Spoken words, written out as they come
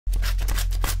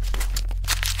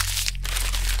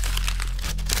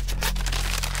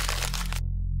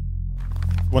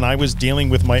when I was dealing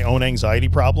with my own anxiety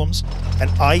problems and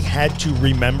I had to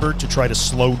remember to try to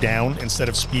slow down instead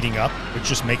of speeding up, which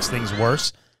just makes things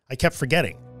worse, I kept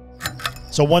forgetting.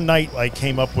 So one night I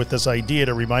came up with this idea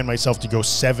to remind myself to go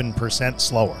 7%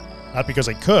 slower. Not because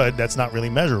I could, that's not really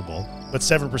measurable, but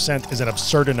 7% is an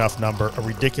absurd enough number, a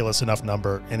ridiculous enough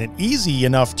number, and an easy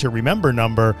enough to remember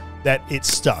number that it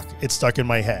stuck. It stuck in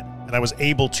my head. And I was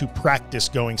able to practice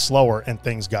going slower and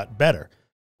things got better.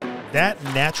 That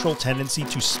natural tendency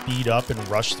to speed up and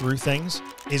rush through things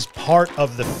is part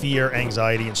of the fear,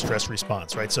 anxiety, and stress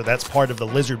response, right? So that's part of the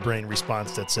lizard brain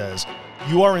response that says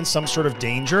you are in some sort of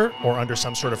danger or under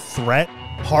some sort of threat.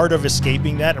 Part of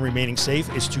escaping that and remaining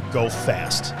safe is to go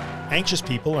fast. Anxious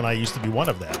people, and I used to be one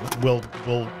of them,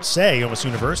 will say almost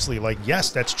universally, like, yes,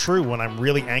 that's true. When I'm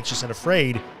really anxious and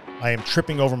afraid, I am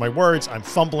tripping over my words, I'm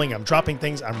fumbling, I'm dropping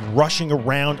things, I'm rushing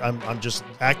around, I'm just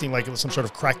acting like some sort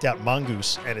of cracked out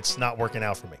mongoose, and it's not working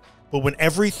out for me. But when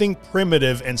everything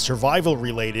primitive and survival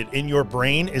related in your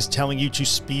brain is telling you to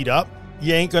speed up,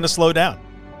 you ain't gonna slow down.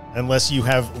 Unless you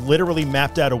have literally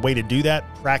mapped out a way to do that,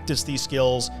 practiced these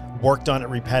skills, worked on it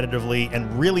repetitively,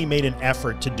 and really made an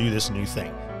effort to do this new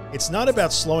thing. It's not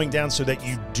about slowing down so that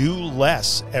you do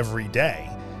less every day.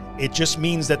 It just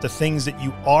means that the things that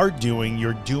you are doing,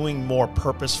 you're doing more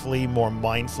purposefully, more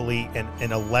mindfully, and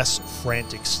in a less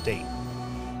frantic state.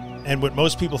 And what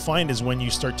most people find is when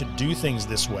you start to do things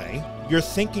this way, your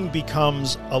thinking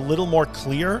becomes a little more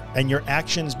clear and your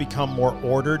actions become more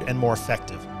ordered and more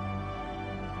effective.